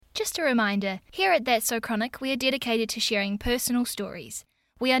just a reminder, here at That's So Chronic, we are dedicated to sharing personal stories.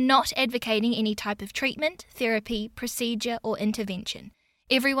 We are not advocating any type of treatment, therapy, procedure, or intervention.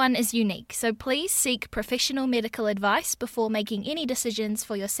 Everyone is unique, so please seek professional medical advice before making any decisions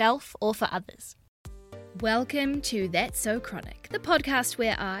for yourself or for others. Welcome to That's So Chronic, the podcast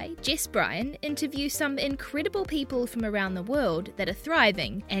where I, Jess Bryan, interview some incredible people from around the world that are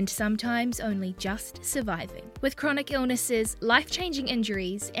thriving and sometimes only just surviving, with chronic illnesses, life-changing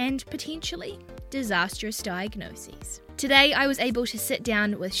injuries, and potentially disastrous diagnoses. Today, I was able to sit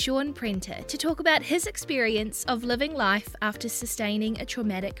down with Sean Prenter to talk about his experience of living life after sustaining a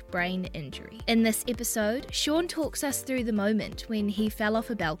traumatic brain injury. In this episode, Sean talks us through the moment when he fell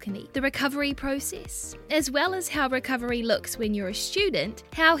off a balcony, the recovery process, as well as how recovery looks when you're a student,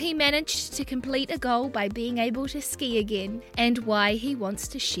 how he managed to complete a goal by being able to ski again, and why he wants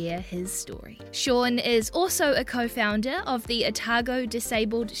to share his story. Sean is also a co-founder of the Otago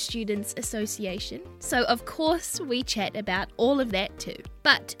Disabled Students Association, so of course we chat about all of that too.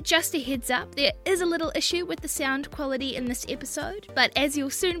 But just a heads up, there is a little issue with the sound quality in this episode, but as you'll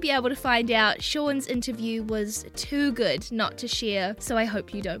soon be able to find out, Sean's interview was too good not to share, so I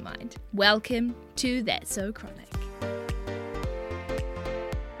hope you don't mind. Welcome to That's So Chronic.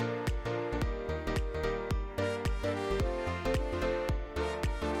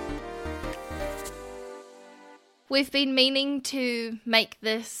 We've been meaning to make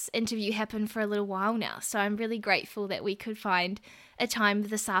this interview happen for a little while now, so I'm really grateful that we could find a time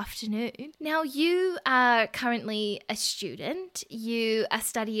this afternoon. Now, you are currently a student. You are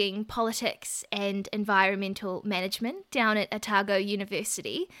studying politics and environmental management down at Otago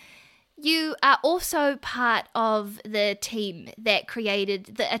University. You are also part of the team that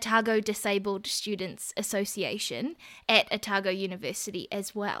created the Otago Disabled Students Association at Otago University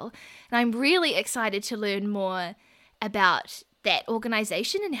as well. And I'm really excited to learn more about that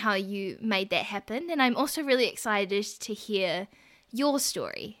organisation and how you made that happen. And I'm also really excited to hear your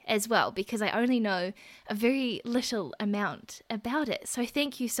story as well, because I only know a very little amount about it. So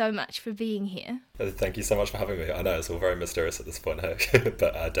thank you so much for being here. Thank you so much for having me. I know it's all very mysterious at this point here,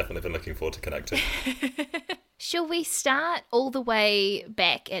 but I've definitely been looking forward to connecting. Shall we start all the way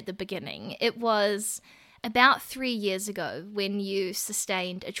back at the beginning? It was about 3 years ago when you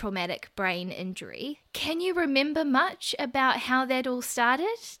sustained a traumatic brain injury. Can you remember much about how that all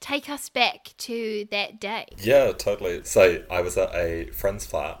started? Take us back to that day. Yeah, totally. So I was at a friend's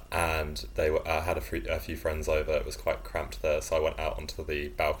flat and I had a few friends over. It was quite cramped there, so I went out onto the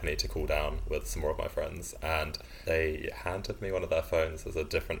balcony to cool down with some more of my friends, and they handed me one of their phones as a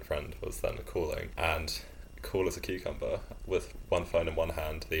different friend was then calling, and cool as a cucumber, with one phone in one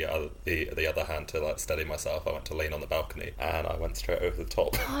hand, the other hand to like steady myself, I went to lean on the balcony and I went straight over the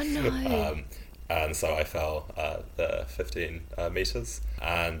top. Oh no. And so I fell the 15 meters,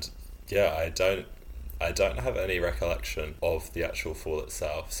 and yeah, I don't have any recollection of the actual fall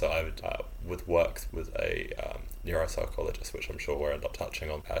itself. So I would work with a neuropsychologist, which I'm sure we'll end up touching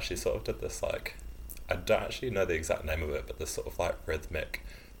on. She sort of did this, like, I don't actually know the exact name of it, but this sort of like rhythmic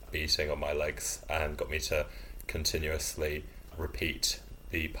beating on my legs, and got me to continuously repeat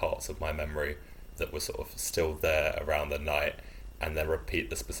the parts of my memory that were sort of still there around the night, and then repeat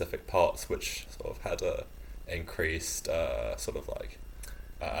the specific parts which sort of had a increased sort of like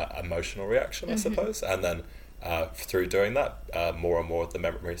emotional reaction, I suppose. And then through doing that, more and more of the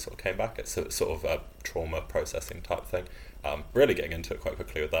memory sort of came back. It's sort of a trauma processing type thing. Really getting into it quite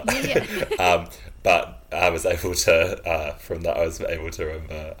quickly with that. Yeah. But I was able to, from that, I was able to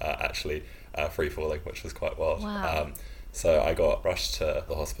remember actually free falling, which was quite wild. Wow. So I got rushed to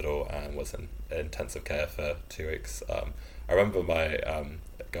the hospital and was in intensive care for 2 weeks. I remember my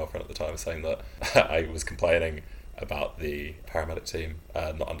girlfriend at the time saying that I was complaining about the paramedic team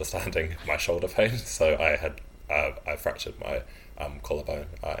not understanding my shoulder pain. So I fractured my collarbone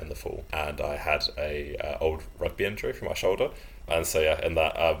in the fall, and I had a old rugby injury from my shoulder. And so yeah, in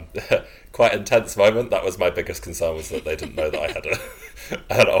that quite intense moment, that was my biggest concern, was that they didn't know that I had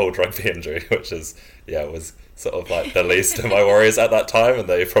an old rugby injury, which was sort of like the least of my worries at that time, and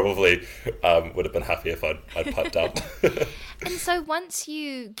they probably would have been happy if I'd piped out. And so once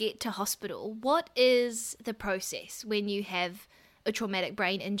you get to hospital, what is the process when you have a traumatic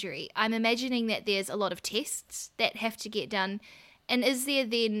brain injury? I'm imagining that there's a lot of tests that have to get done, and is there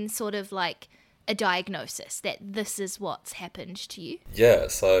then sort of like a diagnosis that this is what's happened to you? Yeah,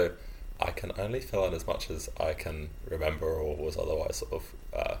 so I can only fill in as much as I can remember or was otherwise sort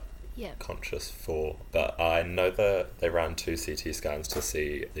of conscious for. But I know that they ran 2 CT scans to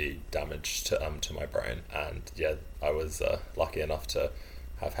see the damage to my brain, and yeah, I was lucky enough to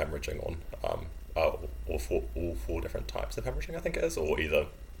have hemorrhaging on all four different types of hemorrhaging, I think it is, or either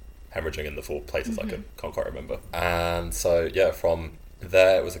hemorrhaging in the four places I can't quite remember. And so, yeah, from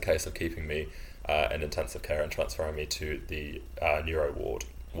there it was a case of keeping me in intensive care and transferring me to the neuro ward,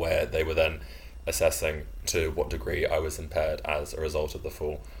 where they were then assessing to what degree I was impaired as a result of the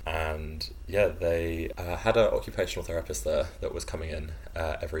fall. And yeah, they had an occupational therapist there that was coming in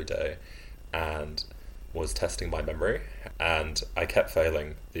every day and was testing my memory, and I kept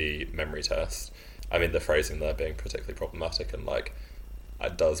failing the memory test. I mean, the phrasing there being particularly problematic, and like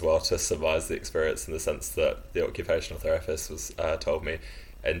it does well to surmise the experience in the sense that the occupational therapist was told me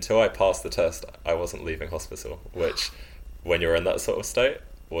until I passed the test I wasn't leaving hospital, which when you're in that sort of state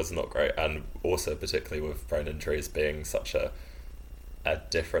was not great. And also particularly with brain injuries being such a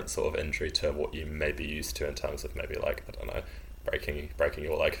different sort of injury to what you may be used to in terms of maybe like, I don't know, breaking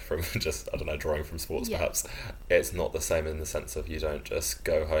your leg from just, I don't know, drawing from sports perhaps. It's not the same in the sense of you don't just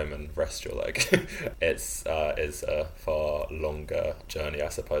go home and rest your leg. It's is a far longer journey, I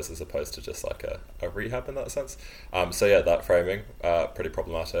suppose, as opposed to just like a rehab in that sense. So yeah, that framing pretty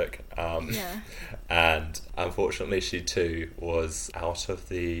problematic. And unfortunately she too was out of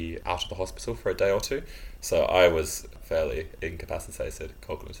the hospital for a day or two. So I was fairly incapacitated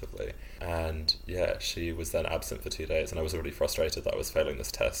cognitively, and yeah, she was then absent for 2 days, and I was already frustrated that I was failing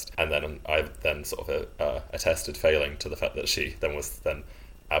this test, and then I sort of attested failing to the fact that she then was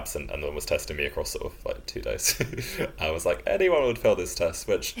absent and then was testing me across sort of like 2 days. I was like, anyone would fail this test,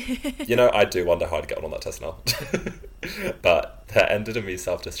 which, you know, I do wonder how I'd get on that test now. But that ended in me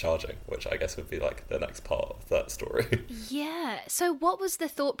self-discharging, which I guess would be like the next part of that story. Yeah. So what was the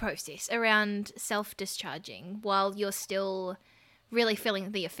thought process around self-discharging while you're still really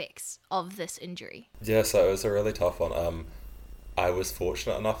feeling the effects of this injury? Yeah, so it was a really tough one. I was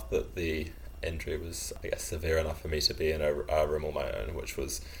fortunate enough that the injury was, I guess, severe enough for me to be in a room on my own, which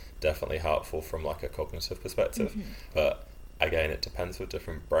was definitely helpful from like a cognitive perspective. But again, it depends with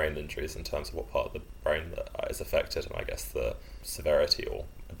different brain injuries in terms of what part of the brain that is affected, and I guess the severity or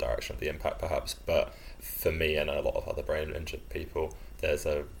direction of the impact perhaps. But for me and a lot of other brain injured people, there's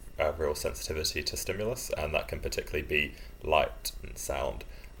a real sensitivity to stimulus, and that can particularly be light and sound.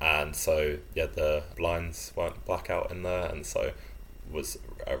 And so yeah, the blinds weren't blackout in there, and so was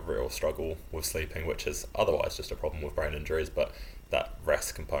a real struggle with sleeping, which is otherwise just a problem with brain injuries, but that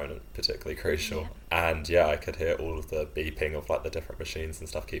rest component particularly crucial. And yeah, I could hear all of the beeping of like the different machines and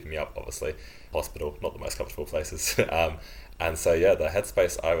stuff keeping me up. Obviously hospital, not the most comfortable places. And so yeah, the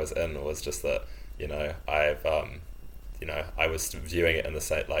headspace I was in was just that, you know, I was viewing it in the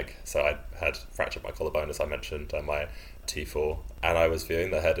same, like, so I had fractured my collarbone, as I mentioned, and my T4, and I was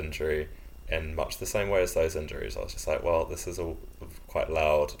viewing the head injury in much the same way as those injuries. I was just like, well, this is all quite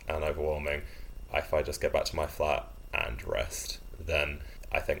loud and overwhelming. If I just get back to my flat and rest, then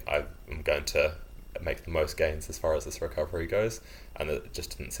I think I'm going to make the most gains as far as this recovery goes. And it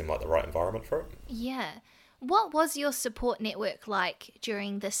just didn't seem like the right environment for it. Yeah. What was your support network like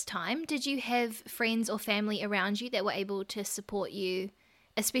during this time? Did you have friends or family around you that were able to support you,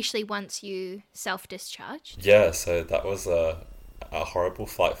 especially once you self-discharged? Yeah, so that was a horrible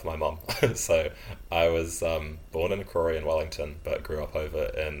flight for my mum. So I was born in Crawley in Wellington, but grew up over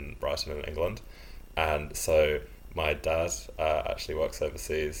in Brighton in England. And so my dad actually works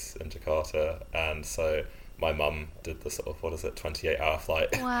overseas in Jakarta, and so my mum did the sort of 28-hour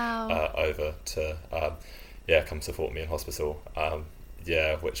flight over to come support me in hospital.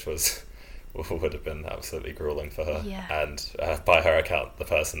 Which would have been absolutely grueling for her. And by her account, the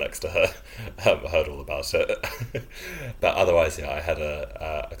person next to her heard all about it. But otherwise, I had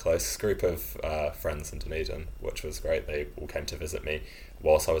a close group of friends in Dunedin, which was great. They all came to visit me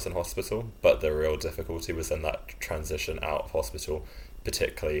whilst I was in hospital, but the real difficulty was in that transition out of hospital,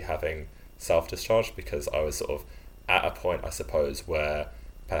 particularly having self-discharged, because I was sort of at a point, I suppose, where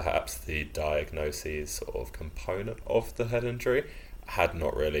perhaps the diagnosis sort of component of the head injury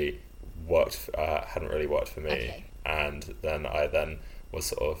hadn't really worked for me. And then I was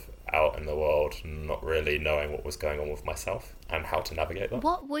sort of out in the world, not really knowing what was going on with myself and how to navigate that.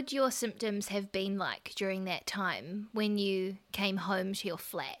 What would your symptoms have been like during that time when you came home to your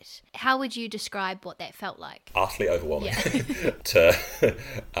flat? How would you describe what that felt like? Utterly overwhelming to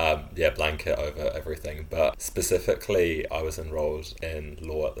blanket over everything. But specifically, I was enrolled in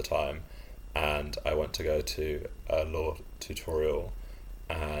law at the time, and I went to go to a law tutorial,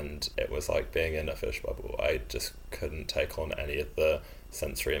 and it was like being in a fish bubble. I just couldn't take on any of the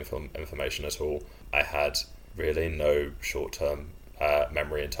sensory information at all. I had really no short-term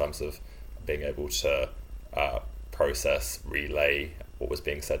memory in terms of being able to process, relay what was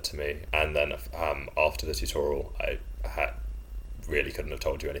being said to me. And then after the tutorial, I really couldn't have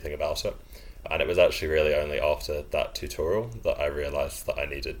told you anything about it. And it was actually really only after that tutorial that I realised that I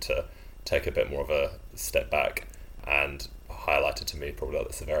needed to take a bit more of a step back, and highlighted to me probably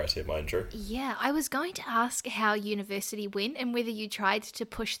the severity of my injury. Yeah, I was going to ask how university went and whether you tried to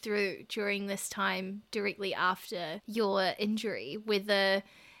push through during this time directly after your injury, whether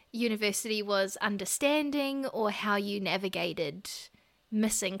university was understanding or how you navigated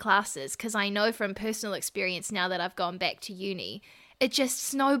missing classes. Because I know from personal experience now that I've gone back to uni, it just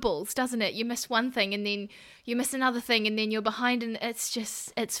snowballs, doesn't it? You miss one thing and then you miss another thing and then you're behind, and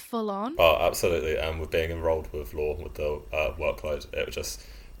it's full on. Oh, absolutely. And with being enrolled with law, with the workload, it just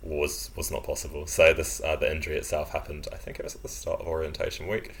was not possible. So the injury itself happened, I think it was at the start of orientation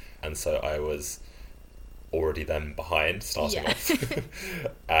week. And so I was already then behind starting off.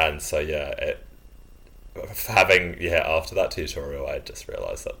 And so, after that tutorial, I just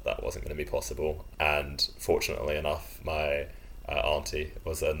realised that wasn't going to be possible. And fortunately enough, my auntie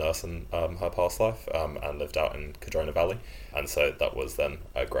was a nurse in her past life, and lived out in Cardrona Valley, and so that was then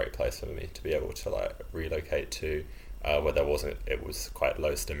a great place for me to be able to relocate to, where it was quite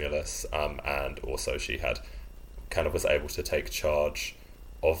low stimulus, and also she was able to take charge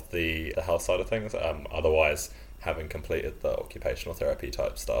of the health side of things. Otherwise, having completed the occupational therapy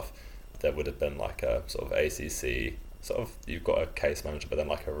type stuff, there would have been like a sort of ACC you've got a case manager, but then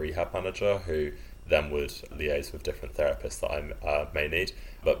like a rehab manager who then would liaise with different therapists that I may need.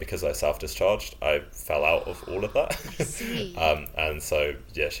 But because I self-discharged, I fell out of all of that. I see. And so,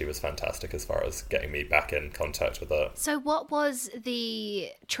 she was fantastic as far as getting me back in contact with it. So what was the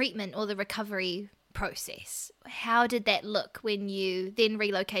treatment or the recovery process? How did that look when you then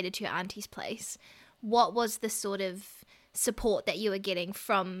relocated to your auntie's place? What was the sort of support that you were getting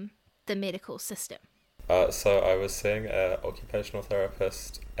from the medical system? So I was seeing an occupational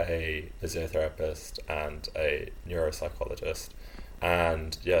therapist, a physiotherapist, and a neuropsychologist.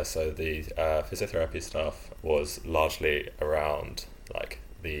 And so the physiotherapy stuff was largely around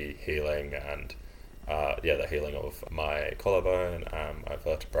the healing and the healing of my collarbone and my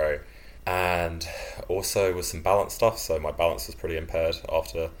vertebrae, and also with some balance stuff. So my balance was pretty impaired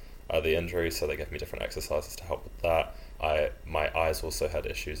after the injury, so they gave me different exercises to help with that. My eyes also had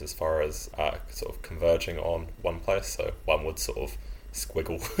issues as far as sort of converging on one place, so one would sort of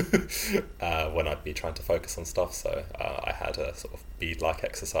squiggle when I'd be trying to focus on stuff. So I had a sort of bead-like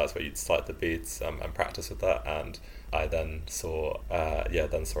exercise where you'd slide the beads and practice with that. And I then saw an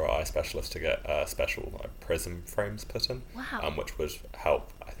eye specialist to get special prism frames put in, which would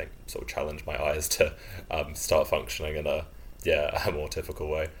help, I think, sort of challenge my eyes to start functioning in a more typical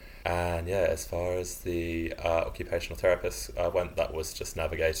way. And as far as the occupational therapist went, that was just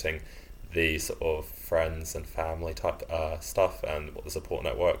navigating the sort of friends and family type stuff and what the support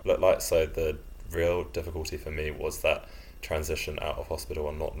network looked like. So the real difficulty for me was that transition out of hospital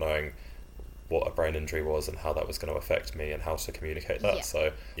and not knowing what a brain injury was and how that was going to affect me and how to communicate that.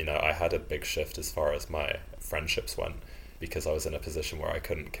 So, I had a big shift as far as my friendships went, because I was in a position where I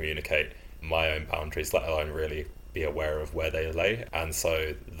couldn't communicate my own boundaries, let alone really be aware of where they lay. And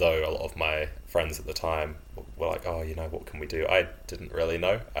so though a lot of my friends at the time were like, oh, what can we do? I didn't really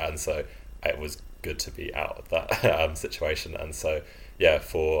know. And so it was good to be out of that situation. And so,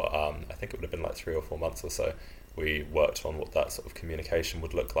 for I think it would have been 3 or 4 months or so, we worked on what that sort of communication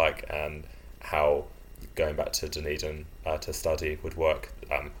would look like and how going back to Dunedin to study would work.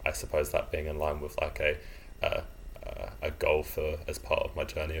 I suppose that being in line with a goal for as part of my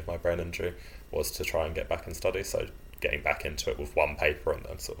journey of my brain injury was to try and get back and study. So getting back into it with one paper and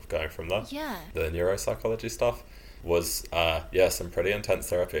then sort of going from there. The neuropsychology stuff was some pretty intense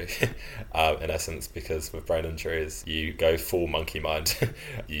therapy in essence, because with brain injuries you go full monkey mind.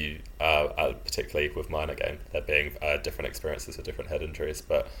 You particularly with mine, again, there being different experiences with different head injuries,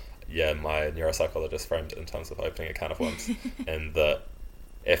 but my neuropsychologist framed it in terms of opening a can of worms in that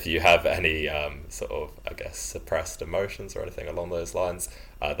if you have any sort of, I guess, suppressed emotions or anything along those lines,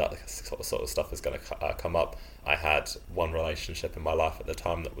 that sort of stuff is going to come up. I had one relationship in my life at the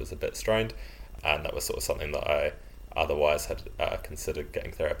time that was a bit strained, and that was sort of something that I otherwise had considered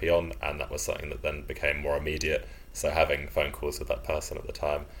getting therapy on, and that was something that then became more immediate. So having phone calls with that person at the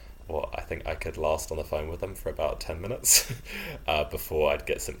time, I think I could last on the phone with them for about 10 minutes before I'd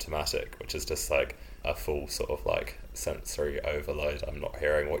get symptomatic, which is just like a full sort of sensory overload. I'm not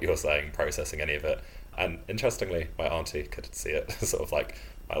hearing what you're saying, processing any of it. And interestingly, my auntie could see it. Sort of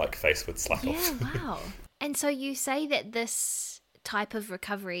my face would slack off. Yeah, wow. And so you say that this type of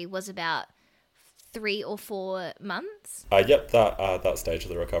recovery was about 3 or 4 months? Yep, that stage of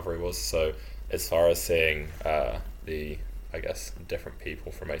the recovery was. So as far as seeing the, I guess, different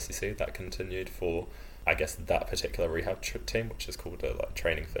people from ACC, that continued for I guess that particular rehab team, which is called a like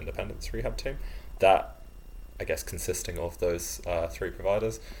training for independence rehab team, that I guess consisting of those three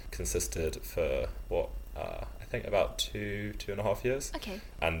providers consisted for I think about 2.5 years. Okay.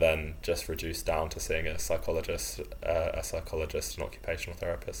 And then just reduced down to seeing a psychologist, an occupational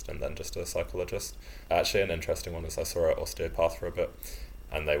therapist, and then just a psychologist. Actually, an interesting one is I saw an osteopath for a bit,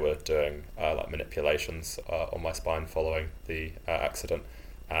 and they were doing like manipulations on my spine following the accident.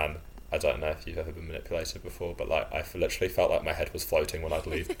 And I don't know if you've ever been manipulated before, but like I literally felt like my head was floating when I'd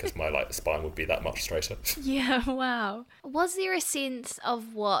leave because my like spine would be that much straighter. Yeah, wow. Was there a sense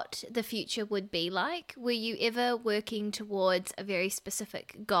of what the future would be like? Were you ever working towards a very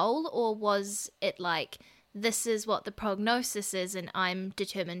specific goal, or was it like, this is what the prognosis is and I'm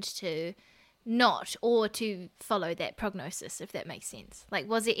determined to not, or to follow that prognosis, if that makes sense? Like,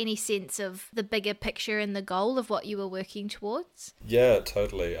 was there any sense of the bigger picture and the goal of what you were working towards? Yeah,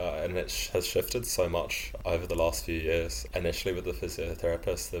 totally. And it has shifted so much over the last few years. Initially with the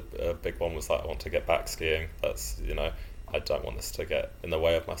physiotherapist, the big one was like, I want to get back skiing. That's, I don't want this to get in the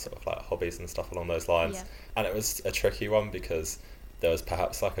way of my sort of like hobbies and stuff along those lines. Yeah. And it was a tricky one because there was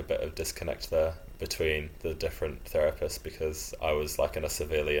perhaps like a bit of disconnect there between the different therapists, because I was like in a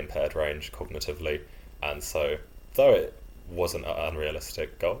severely impaired range cognitively, and so though it wasn't an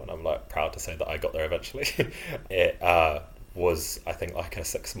unrealistic goal, and I'm like proud to say that I got there eventually, it was I think like a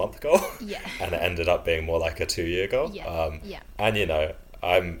 6-month goal. Yeah. And it ended up being more like a 2-year goal. Yeah. And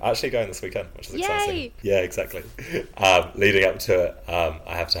I'm actually going this weekend, which is exciting. Yay! Yeah, exactly. Leading up to it,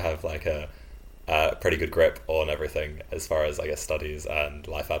 I have to have like a pretty good grip on everything as far as I guess studies and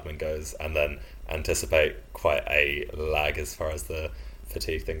life admin goes, and then anticipate quite a lag as far as the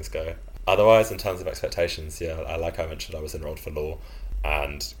fatigue things go. Otherwise, in terms of expectations, like I mentioned, I was enrolled for law,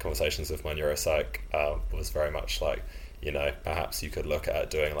 and conversations with my neuropsych was very much like, perhaps you could look at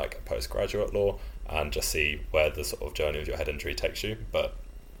doing like a postgraduate law and just see where the sort of journey of your head injury takes you, but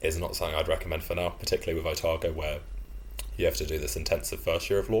it's not something I'd recommend for now, particularly with Otago, where you have to do this intensive first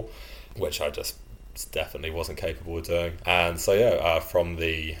year of law, which I just definitely wasn't capable of doing. And so from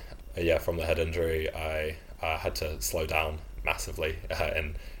the head injury, I had to slow down massively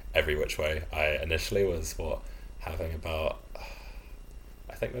in every which way. I initially was having about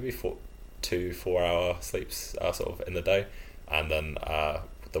I think maybe 4 hour sleeps sort of in the day, and then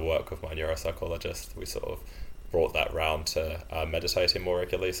the work with my neuropsychologist, we sort of brought that round to meditating more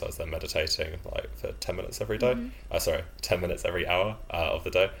regularly. So I was then meditating like for 10 minutes every day. 10 minutes every hour of the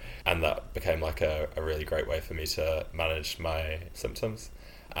day. And that became like a really great way for me to manage my symptoms.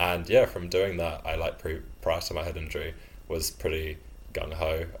 And from doing that, I like prior to my head injury was pretty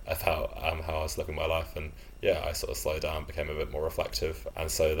gung-ho about how I was living my life. And I sort of slowed down, became a bit more reflective. And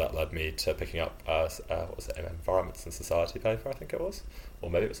so that led me to picking up, an Environments and Society paper, I think it was. Or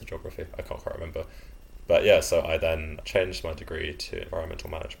maybe it was a geography, I can't quite remember. But so I then changed my degree to environmental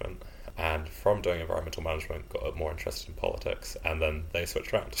management, and from doing environmental management got more interested in politics, and then they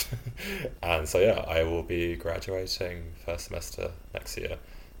switched around. And so I will be graduating first semester next year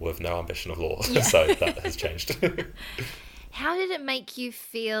with no ambition of law. Yeah. So that has changed. How did it make you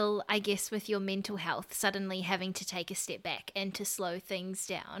feel, I guess, with your mental health, suddenly having to take a step back and to slow things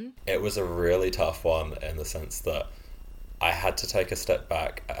down? It was a really tough one in the sense that I had to take a step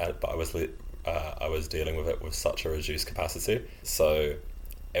back, but I was dealing with it with such a reduced capacity. So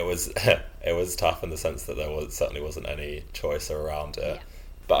it was tough in the sense that certainly wasn't any choice around it. Yeah.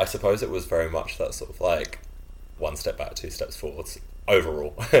 But I suppose it was very much that sort of like 1 step back, 2 steps forwards.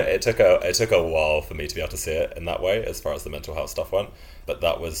 Overall, it took a while for me to be able to see it in that way as far as the mental health stuff went. But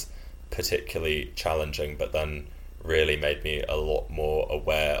that was particularly challenging, but then really made me a lot more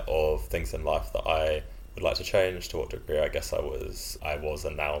aware of things in life that I would like to change, to what degree I guess I was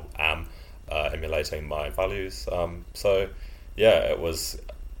and now am emulating my values. It was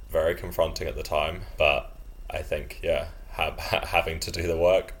very confronting at the time, but I think having to do the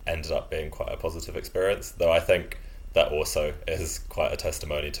work ended up being quite a positive experience, though I think that also is quite a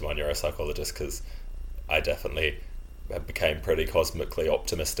testimony to my neuropsychologist, because I definitely became pretty cosmically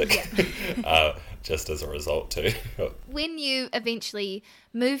optimistic just as a result too. When you eventually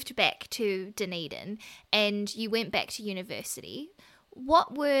moved back to Dunedin and you went back to university,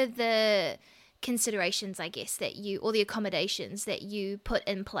 what were the considerations, I guess, or the accommodations that you put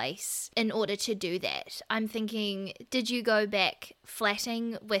in place in order to do that? I'm thinking, did you go back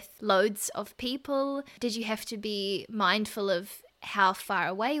flatting with loads of people? Did you have to be mindful of how far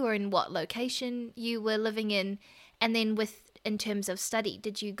away or in what location you were living in? And then in terms of study,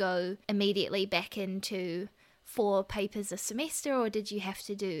 did you go immediately back into 4 papers a semester, or did you have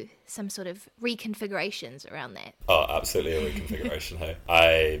to do some sort of reconfigurations around that? Oh, absolutely a reconfiguration,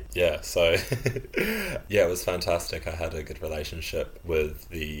 hey. It was fantastic. I had a good relationship with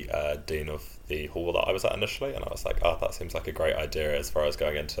the dean of the hall that I was at initially, and I was like, oh, that seems like a great idea as far as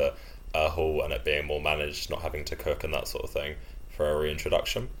going into a hall and it being more managed, not having to cook and that sort of thing for a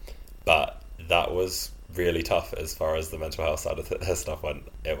reintroduction. But that was really tough as far as the mental health side of the stuff went.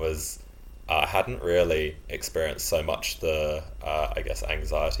 It was... I hadn't really experienced so much the,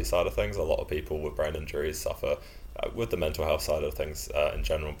 anxiety side of things. A lot of people with brain injuries suffer with the mental health side of things in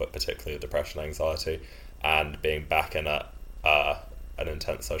general, but particularly depression, anxiety, and being back in an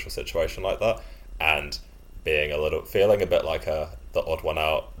intense social situation like that, and feeling a bit like the odd one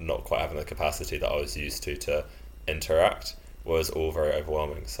out, not quite having the capacity that I was used to interact, was all very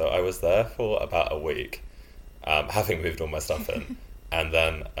overwhelming. So I was there for about a week, having moved all my stuff in. And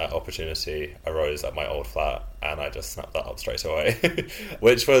then an opportunity arose at my old flat, and I just snapped that up straight away,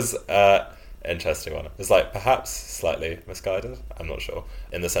 which was an interesting one. It was perhaps slightly misguided, I'm not sure,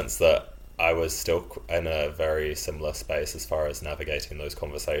 in the sense that I was still in a very similar space as far as navigating those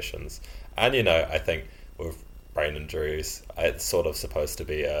conversations. And, I think with brain injuries, it's sort of supposed to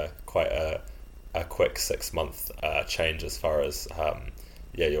be quite a quick 6-month change as far as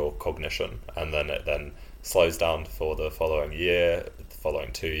your cognition, and then it then slows down for the following year, the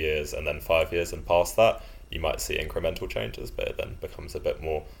following 2 years, and then 5 years, and past that you might see incremental changes, but it then becomes a bit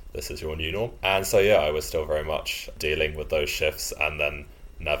more, this is your new norm. And so I was still very much dealing with those shifts and then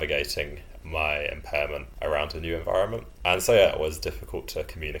navigating my impairment around a new environment. And so it was difficult to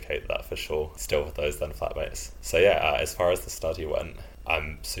communicate that for sure, still with those then flatmates. So as far as the study went,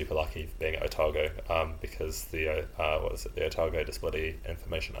 I'm super lucky being at Otago, because the Otago Disability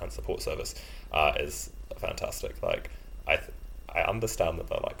Information and Support Service is fantastic. I understand that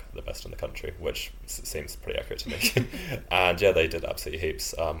they're the best in the country, which seems pretty accurate to me. And they did absolutely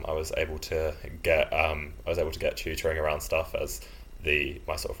heaps. I was able to get tutoring around stuff, as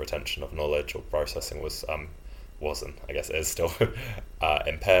my sort of retention of knowledge or processing wasn't, I guess it is still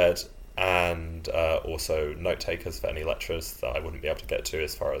impaired. And also note takers for any lectures that I wouldn't be able to get to,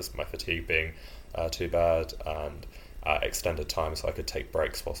 as far as my fatigue being too bad, and extended time so I could take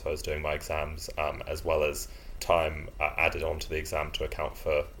breaks whilst I was doing my exams, as well as time added on to the exam to account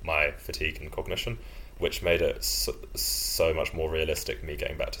for my fatigue and cognition, which made it so much more realistic, me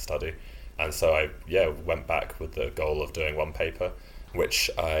getting back to study. And so I went back with the goal of doing 1 paper, which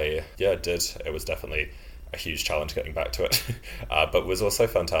I did. It was definitely a huge challenge getting back to it, but was also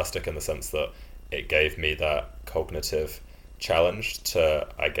fantastic in the sense that it gave me that cognitive challenge to,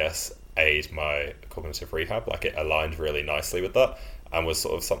 I guess, aid my cognitive rehab. It aligned really nicely with that, and was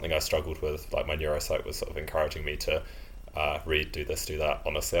sort of something I struggled with. My neuropsych was sort of encouraging me to read, do this, do that.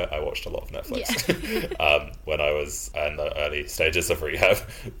 Honestly, I watched a lot of Netflix. When I was in the early stages of rehab.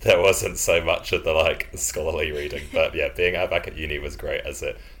 There wasn't so much of the scholarly reading, but being back at uni was great, as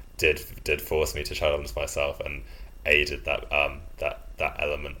it did force me to challenge myself and aided that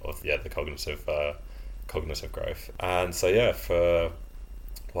element of the cognitive growth. And so for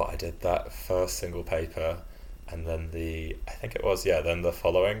what I did that first single paper, and then the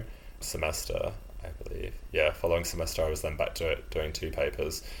following semester, I believe, following semester I was then back to it, doing 2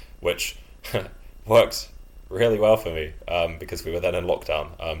 papers, which worked really well for me, because we were then in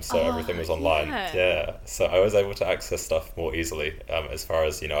lockdown, so everything was online. So I was able to access stuff more easily, as far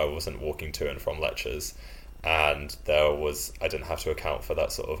as I wasn't walking to and from lectures, and I didn't have to account for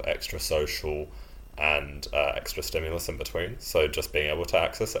that sort of extra social and extra stimulus in between. So just being able to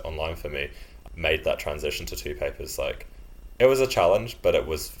access it online for me made that transition to 2 papers it was a challenge, but it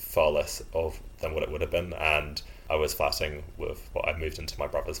was far less than what it would have been. And I was flatting with I moved into my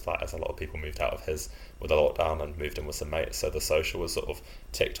brother's flat, as a lot of people moved out of his with a lockdown and moved in with some mates. So the social was sort of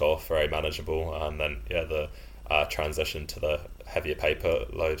ticked off, very manageable. And then, the transition to the heavier paper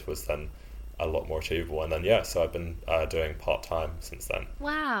load was then a lot more achievable. And then, so I've been doing part-time since then.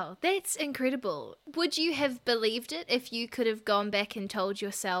 Wow, that's incredible. Would you have believed it if you could have gone back and told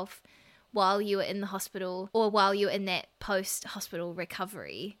yourself while you were in the hospital, or while you were in that post-hospital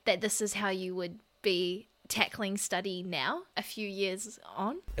recovery, that this is how you would be tackling study now, a few years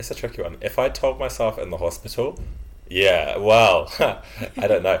on? It's a tricky one. If I told myself in the hospital, I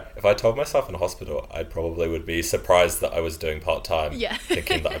don't know. If I told myself in hospital, I probably would be surprised that I was doing part-time,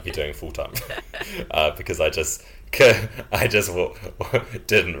 thinking that I'd be doing full-time, because I just didn't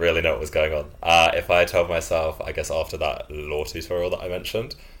really know what was going on. If I told myself, I guess after that law tutorial that I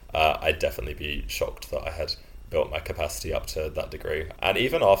mentioned, I'd definitely be shocked that I had built my capacity up to that degree. And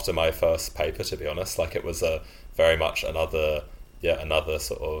even after my first paper, to be honest, it was very much another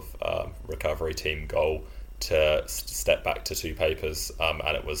sort of recovery team goal to step back to two papers,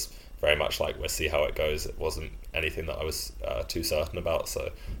 and it was very much like, we'll see how it goes. It wasn't anything that I was too certain about,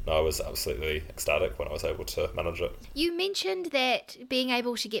 so no, I was absolutely ecstatic when I was able to manage it. You mentioned that being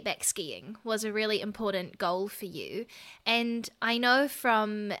able to get back skiing was a really important goal for you, and I know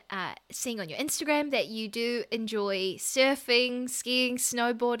from seeing on your Instagram that you do enjoy surfing, skiing,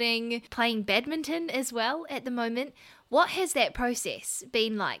 snowboarding, playing badminton as well at the moment. What has that process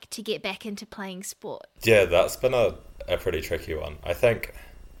been like to get back into playing sport? Yeah, that's been a pretty tricky one. I think,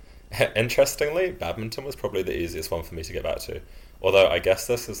 interestingly, badminton was probably the easiest one for me to get back to. Although I guess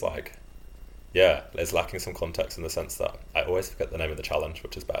this is like, yeah, it's lacking some context in the sense that I always forget the name of the challenge,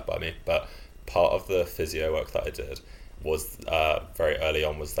 which is bad by me. But part of the physio work that I did was very early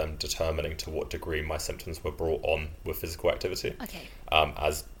on was them determining to what degree my symptoms were brought on with physical activity. Okay.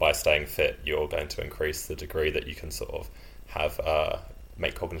 As by staying fit, you're going to increase the degree that you can sort of have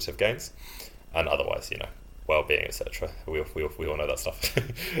make cognitive gains, and otherwise, well-being, etc. We all know that stuff.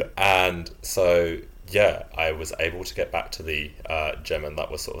 And so, yeah, I was able to get back to the gym, and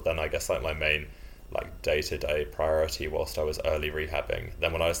that was sort of then, I guess, like my main day-to-day priority whilst I was early rehabbing.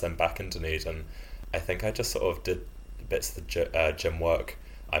 Then when I was then back in Dunedin, I think I just sort of did bits of the gym work.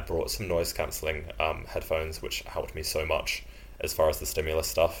 I brought some noise cancelling headphones, which helped me so much as far as the stimulus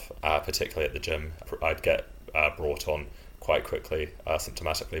stuff, particularly at the gym. I'd get brought on quite quickly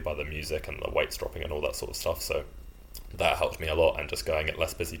symptomatically by the music and the weights dropping and all that sort of stuff, so that helped me a lot, and just going at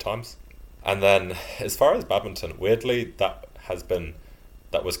less busy times. And then as far as badminton, weirdly, that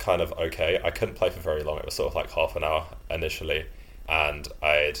was kind of okay. I couldn't play for very long. It was sort of like half an hour initially, and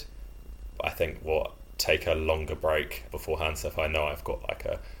I think take a longer break beforehand. So if I know I've got like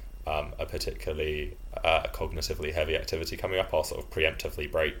a particularly cognitively heavy activity coming up, I'll sort of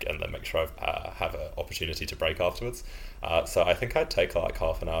preemptively break and then make sure I have an opportunity to break afterwards. So I think I'd take like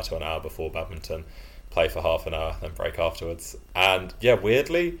half an hour to an hour before badminton, play for half an hour, then break afterwards. And yeah,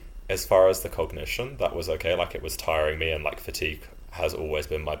 weirdly, as far as the cognition, that was okay. Like, it was tiring me, and like fatigue has always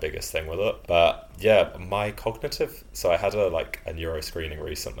been my biggest thing with it. But yeah, my cognitive, so I had a neuro screening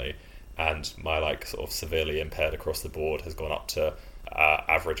recently, and my sort of severely impaired across the board has gone up to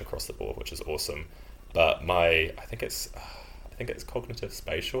average across the board, which is awesome. But I think it's cognitive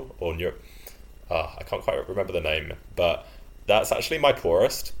spatial or neuro. I can't quite remember the name, but that's actually my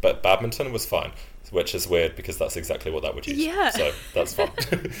poorest. But badminton was fine, which is weird because that's exactly what that would use. Yeah. So that's fun.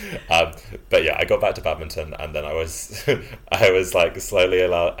 But yeah, I got back to badminton, and then I was slowly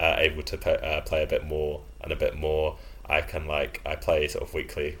able to play a bit more and a bit more. I play sort of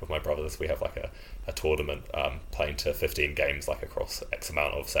weekly with my brothers. We have a tournament, playing to 15 games across X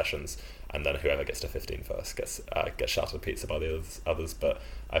amount of sessions, and then whoever gets to 15 first gets shouted pizza by the others. But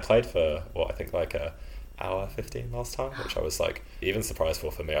I played for a hour 15 last time, which I was even surprised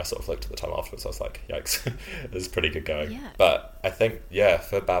for me. I sort of looked at the time afterwards, I was like, yikes, this is pretty good going. Yeah. But I think, yeah,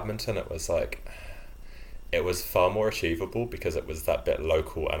 for badminton it was far more achievable because it was that bit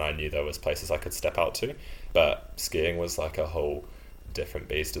local, and I knew there was places I could step out to. But skiing was a whole different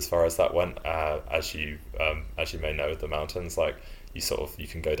beast as far as that went. As you may know, the mountains, you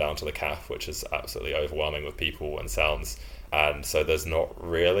can go down to the Calf, which is absolutely overwhelming with people and sounds, and so there's not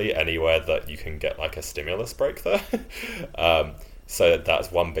really anywhere that you can get a stimulus break there. So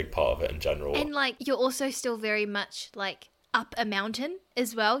that's one big part of it in general. And you're also still very much up a mountain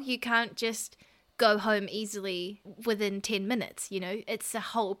as well. You can't just go home easily within 10 minutes, it's a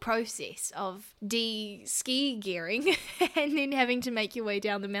whole process of ski gearing and then having to make your way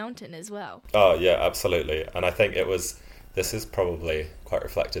down the mountain as well. Oh yeah, absolutely. And I think this is probably quite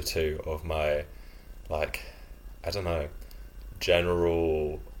reflective too of my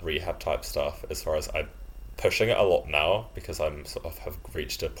general rehab type stuff, as far as I'm pushing it a lot now because I'm sort of have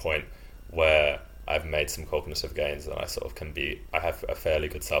reached a point where I've made some cognitive gains, and I sort of I have a fairly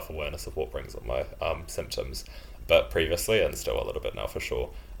good self-awareness of what brings up my symptoms. But previously, and still a little bit now for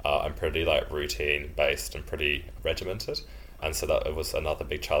sure, I'm pretty routine based and pretty regimented, and so that was another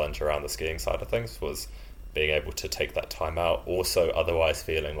big challenge around the skiing side of things, was being able to take that time out. Also, otherwise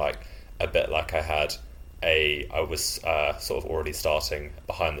feeling a bit I was sort of already starting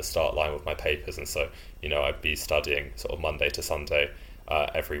behind the start line with my papers, and so I'd be studying sort of Monday to Sunday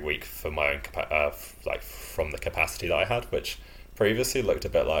every week for my own from the capacity that I had, which previously looked a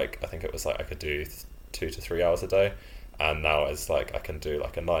bit I think it was I could do 2 to 3 hours a day, and now it's I can do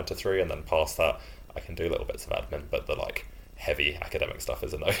a 9 to 3, and then past that I can do little bits of admin, but the heavy academic stuff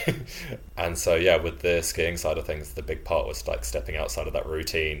is a no. And so yeah, with the skiing side of things, the big part was stepping outside of that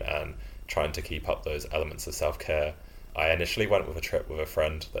routine and trying to keep up those elements of self-care. I initially went with a trip with a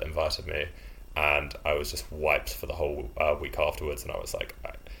friend that invited me, and I was just wiped for the whole week afterwards, and I was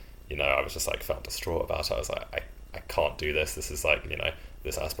I was just like felt distraught about it. I was like, I can't do this. This is like,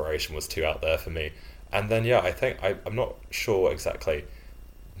 this aspiration was too out there for me. And then, yeah, I think I'm not sure exactly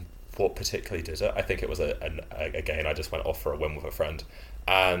what particularly did it. I think it was again, I just went off for a whim with a friend.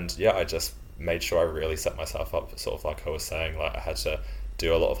 And yeah, I just made sure I really set myself up, sort of like I was saying, like I had to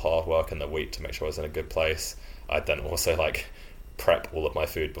do a lot of hard work in the week to make sure I was in a good place. I'd then also like prep all of my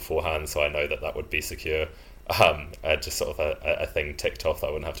food beforehand, so I know that would be secure. I had just sort of a thing ticked off that I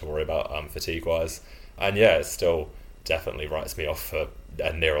wouldn't have to worry about fatigue wise. And yeah, it still definitely writes me off for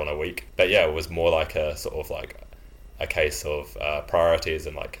near on a week. But yeah, it was more like a sort of like a case of priorities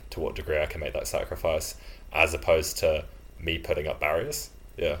and like to what degree I can make that sacrifice, as opposed to me putting up barriers.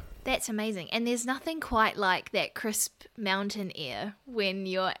 Yeah. That's amazing. And there's nothing quite like that crisp mountain air when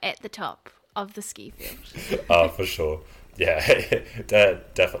you're at the top of the ski field. Oh, for sure. Yeah,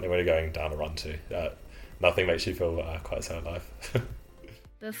 definitely when you're going down a run too. Nothing makes you feel quite so alive.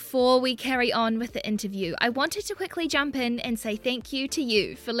 Before we carry on with the interview, I wanted to quickly jump in and say thank you to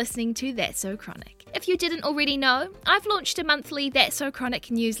you for listening to That's So Chronic. If you didn't already know, I've launched a monthly That's So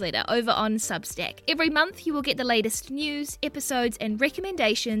Chronic newsletter over on Substack. Every month you will get the latest news, episodes and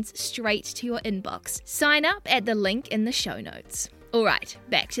recommendations straight to your inbox. Sign up at the link in the show notes. Alright,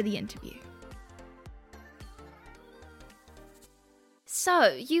 back to the interview. So,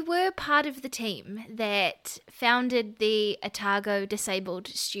 you were part of the team that founded the Otago Disabled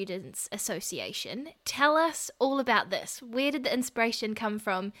Students Association. Tell us all about this. Where did the inspiration come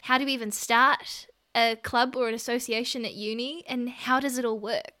from? How do you even start a club or an association at uni? And how does it all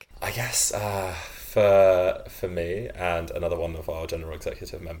work? I guess for me and another one of our general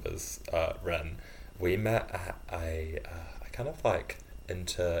executive members, Ren, we met at a kind of like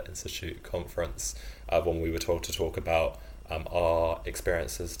inter-institute conference when we were told to talk about our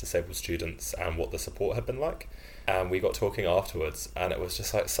experience as disabled students and what the support had been like. And we got talking afterwards, and it was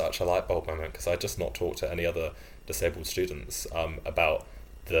just like such a light bulb moment, because I'd just not talked to any other disabled students about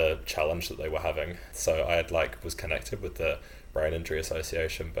the challenge that they were having. So I had was connected with the Brain Injury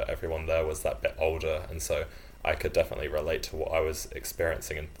Association, but everyone there was that bit older, and so I could definitely relate to what I was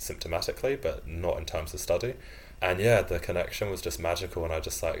experiencing symptomatically, but not in terms of study. And yeah, the connection was just magical, and I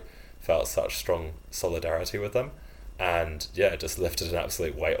just felt such strong solidarity with them. And yeah, it just lifted an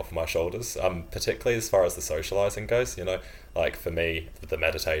absolute weight off my shoulders, particularly as far as the socializing goes. For me, with the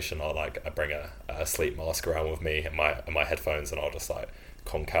meditation, I bring a sleep mask around with me and my headphones, and I'll just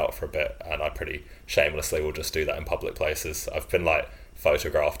conk out for a bit, and I pretty shamelessly will just do that in public places. I've been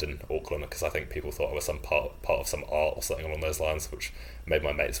photographed in Auckland because I think people thought I was some part of some art or something along those lines, which made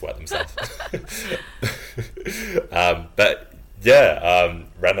my mates wet themselves. But yeah,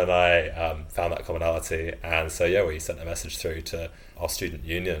 Ren and I found that commonality, and so yeah, we sent a message through to our student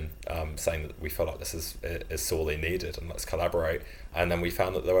union saying that we feel like this is sorely needed and let's collaborate. And then we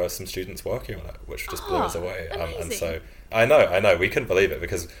found that there were some students working on it, which just blew us away. And so I know we couldn't believe it,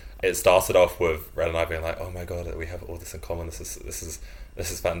 because it started off with Ren and I being like, oh my god, we have all this in common. This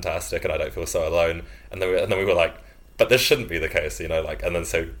is fantastic, and I don't feel so alone. And then we were like, but this shouldn't be the case, and then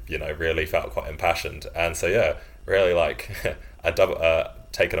so really felt quite impassioned. And so yeah, really I double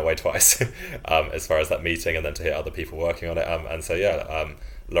taken away twice as far as that meeting, and then to hear other people working on it. And so yeah,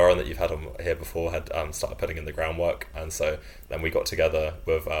 Lauren, that you've had on here before, had started putting in the groundwork, and so then we got together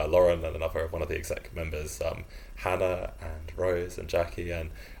with Lauren and another one of the exec members, Hannah and Rose and Jackie, and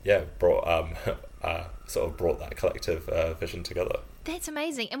yeah, brought that collective vision together. That's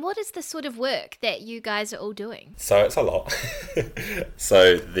amazing. And what is the sort of work that you guys are all doing? So it's a lot.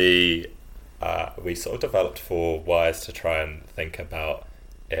 So we sort of developed 4 whys to try and think about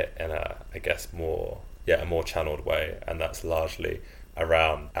it in a more channeled way, and that's largely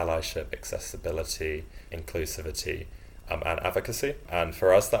around allyship, accessibility, inclusivity, and advocacy. And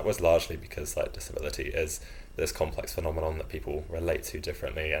for us, that was largely because disability is this complex phenomenon that people relate to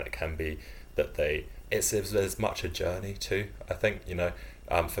differently, and it can be that it's as much a journey too. I think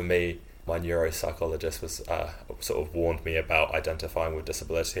for me, my neuropsychologist was sort of warned me about identifying with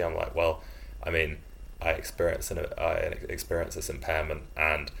disability. I'm like, well, I mean, I experience this impairment,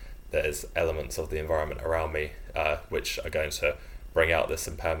 and there's elements of the environment around me which are going to bring out this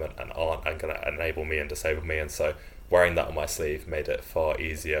impairment and aren't going to enable me and disable me. And so wearing that on my sleeve made it far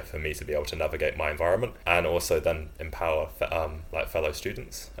easier for me to be able to navigate my environment, and also then empower fellow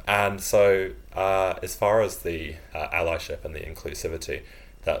students. And so as far as the allyship and the inclusivity,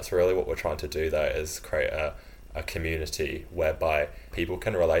 that's really what we're trying to do there, is create a community whereby people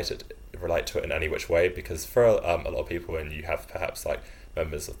can relate to it in any which way. Because for a lot of people, when you have perhaps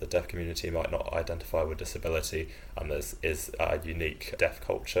members of the deaf community might not identify with disability, and there is a unique deaf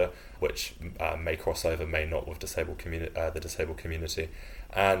culture which may cross over, may not, with the disabled community.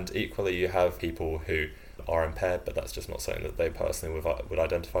 And equally, you have people who are impaired, but that's just not something that they personally would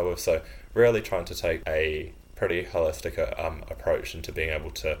identify with. So really trying to take a pretty holistic approach into being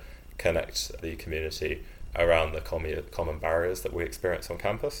able to connect the community around the common barriers that we experience on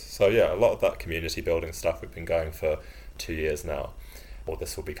campus. So yeah, a lot of that community building stuff we've been going for 2 years now, or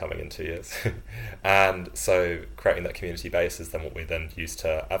this will be coming in 2 years. And so creating that community base is then what we then use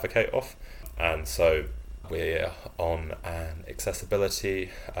to advocate off. And so we're on an accessibility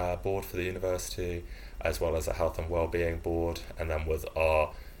board for the university, as well as a health and wellbeing board, and then with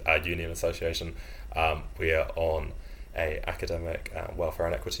our union association, we are on a academic welfare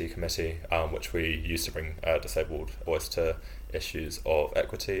and equity committee, which we use to bring disabled voice to issues of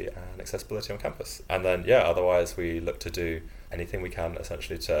equity and accessibility on campus. And then otherwise we look to do anything we can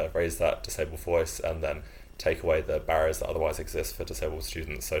essentially to raise that disabled voice and then take away the barriers that otherwise exist for disabled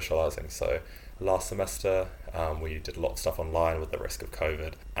students socialising. So last semester we did a lot of stuff online with the risk of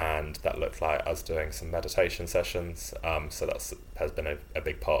COVID, and that looked like us doing some meditation sessions. So that's has been a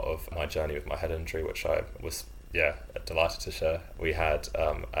big part of my journey with my head injury, which I was delighted to share. We had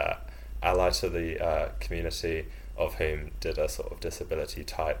ally to the community of whom did a sort of disability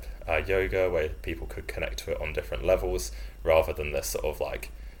type yoga where people could connect to it on different levels rather than this sort of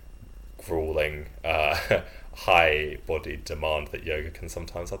like grueling high body demand that yoga can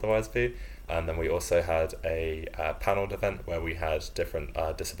sometimes otherwise be. And then we also had a panel event where we had different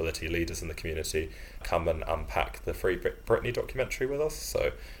disability leaders in the community come and unpack the Free Britney documentary with us.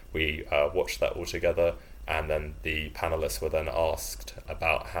 So we watched that all together, and then the panelists were then asked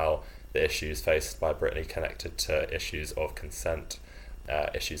about how the issues faced by Britney connected to issues of consent,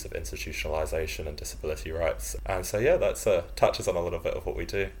 issues of institutionalisation and disability rights. And so that's touches on a little bit of what we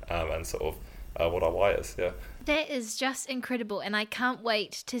do and sort of what our why is. That is just incredible, and I can't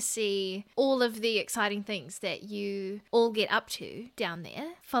wait to see all of the exciting things that you all get up to down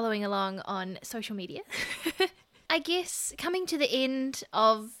there, following along on social media. I guess coming to the end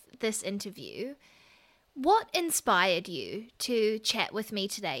of this interview, what inspired you to chat with me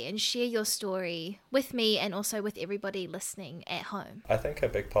today and share your story with me and also with everybody listening at home? I think a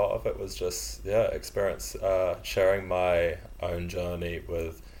big part of it was just experience, sharing my own journey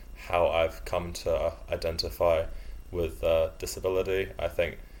with how I've come to identify with disability. I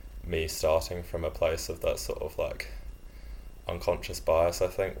think me starting from a place of that sort of like unconscious bias, I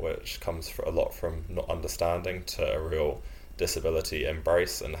think, which comes a lot from not understanding, to a real disability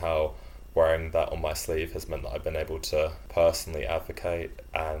embrace, and how wearing that on my sleeve has meant that I've been able to personally advocate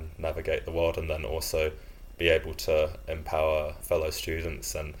and navigate the world, and then also be able to empower fellow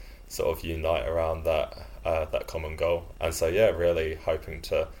students and sort of unite around that common goal. And so really hoping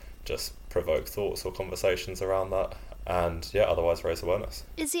to just provoke thoughts or conversations around that, and otherwise raise awareness.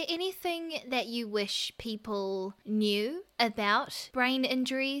 Is there anything that you wish people knew about brain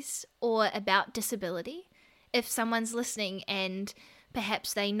injuries or about disability? If someone's listening and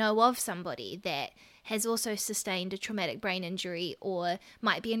perhaps they know of somebody that has also sustained a traumatic brain injury or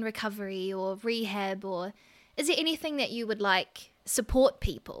might be in recovery or rehab, or is there anything that you would like support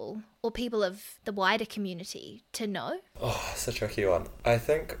people or people of the wider community to know? Oh, it's a tricky one. I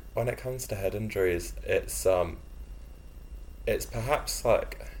think when it comes to head injuries, it's perhaps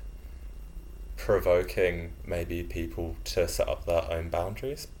like provoking maybe people to set up their own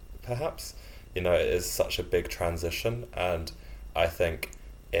boundaries, perhaps. It is such a big transition, and I think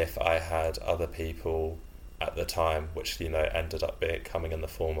if I had other people at the time, which ended up coming in the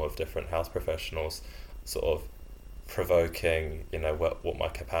form of different health professionals, sort of provoking what my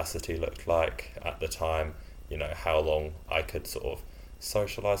capacity looked like at the time, how long I could sort of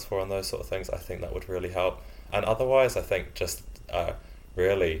socialise for, and those sort of things, I think that would really help. And otherwise, I think just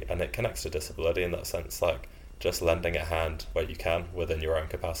really, and it connects to disability in that sense, like just lending a hand where you can within your own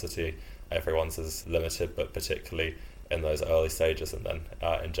capacity. Everyone's is limited, but particularly in those early stages, and then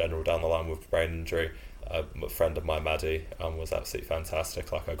in general down the line with brain injury. A friend of mine, Maddie, was absolutely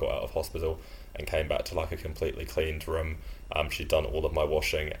fantastic. Like, I got out of hospital and came back to like a completely cleaned room. She'd done all of my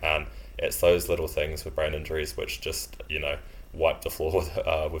washing, and it's those little things with brain injuries which just wipe the floor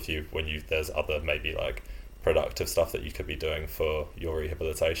with you when there's other maybe like productive stuff that you could be doing for your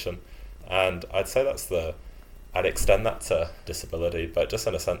rehabilitation. And I'd say I'd extend that to disability, but just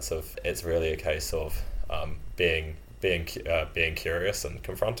in a sense of it's really a case of being curious and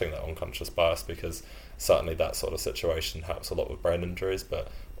confronting that unconscious bias, because certainly that sort of situation helps a lot with brain injuries, but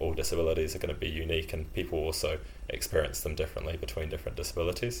all disabilities are going to be unique, and people also experience them differently between different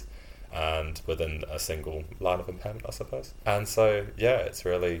disabilities. and within a single line of impairment, I suppose. And so, yeah, it's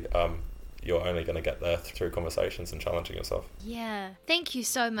really, you're only going to get there through conversations and challenging yourself. Yeah. Thank you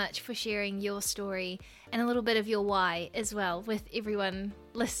so much for sharing your story and a little bit of your why as well with everyone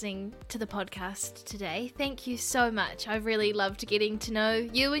listening to the podcast today. Thank you so much. I've really loved getting to know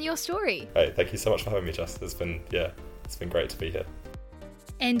you and your story. Hey, thank you so much for having me, Jess. It's been great to be here.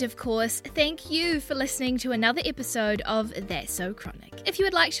 And of course, thank you for listening to another episode of That's So Chronic. If you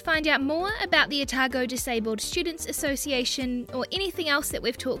would like to find out more about the Otago Disabled Students Association or anything else that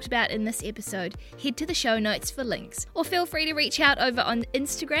we've talked about in this episode, head to the show notes for links. Or feel free to reach out over on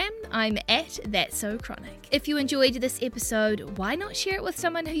Instagram. I'm at That's So Chronic. If you enjoyed this episode, why not share it with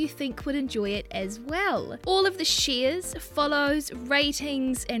someone who you think would enjoy it as well? All of the shares, follows,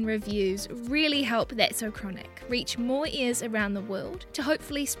 ratings and reviews really help That's So Chronic reach more ears around the world to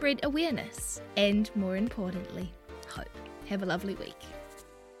hopefully spread awareness and, more importantly, hope. Have a lovely week.